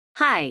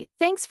Hi,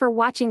 thanks for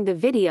watching the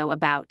video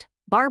about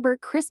Barbour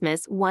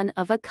Christmas One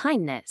of a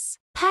Kindness.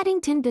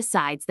 Paddington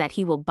decides that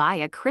he will buy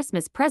a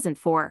Christmas present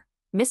for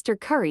Mr.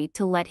 Curry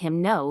to let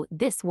him know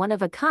this one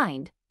of a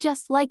kind,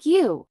 just like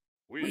you.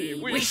 We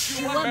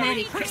wish you a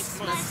Merry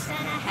Christmas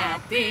and a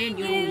Happy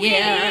New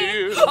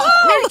Year.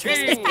 Merry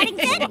Christmas,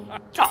 Paddington!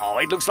 Oh,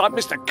 it looks like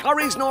Mr.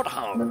 Curry's not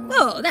home.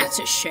 Oh, that's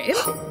a shame.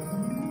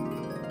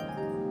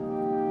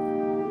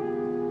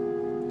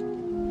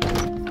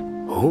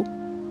 Oh?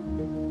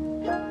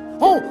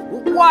 Oh,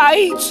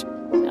 wait!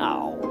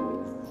 Oh.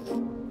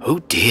 Oh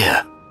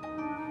dear.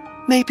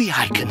 Maybe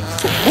I can...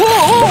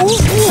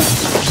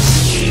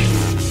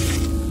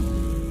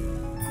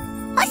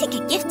 I think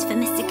a gift for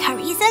Mr.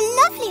 Curry is a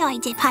lovely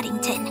idea,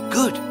 Paddington.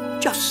 Good.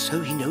 Just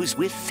so he knows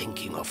we're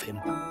thinking of him.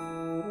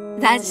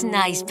 That's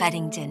nice,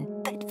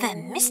 Paddington. But for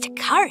Mr.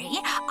 Curry,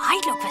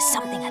 I'd look for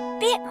something a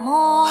bit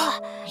more...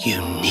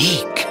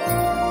 Unique.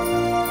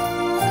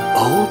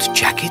 Old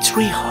jackets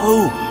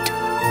rehomed.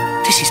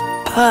 This is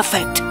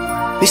perfect.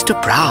 Mr.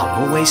 Brown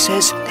always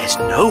says there's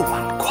no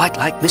one quite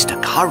like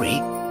Mr. Curry.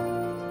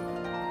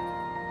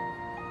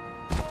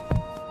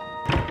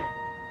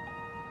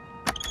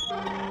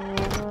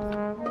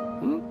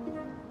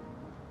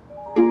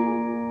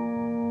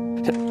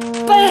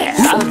 Bear!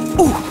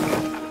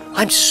 Oh,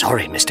 I'm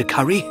sorry, Mr.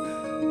 Curry.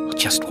 I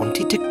just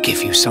wanted to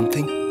give you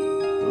something.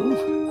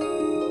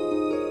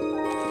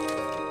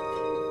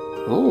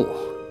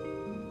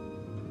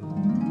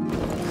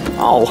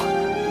 Oh,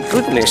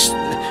 goodness.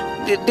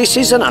 This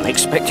is an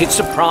unexpected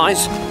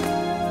surprise.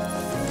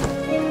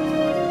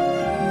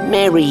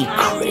 Merry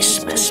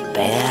Christmas,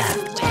 Bear.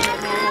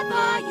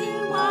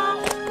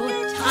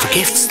 For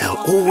gifts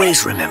they'll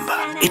always remember,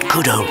 it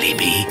could only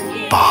be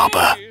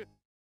Barbour.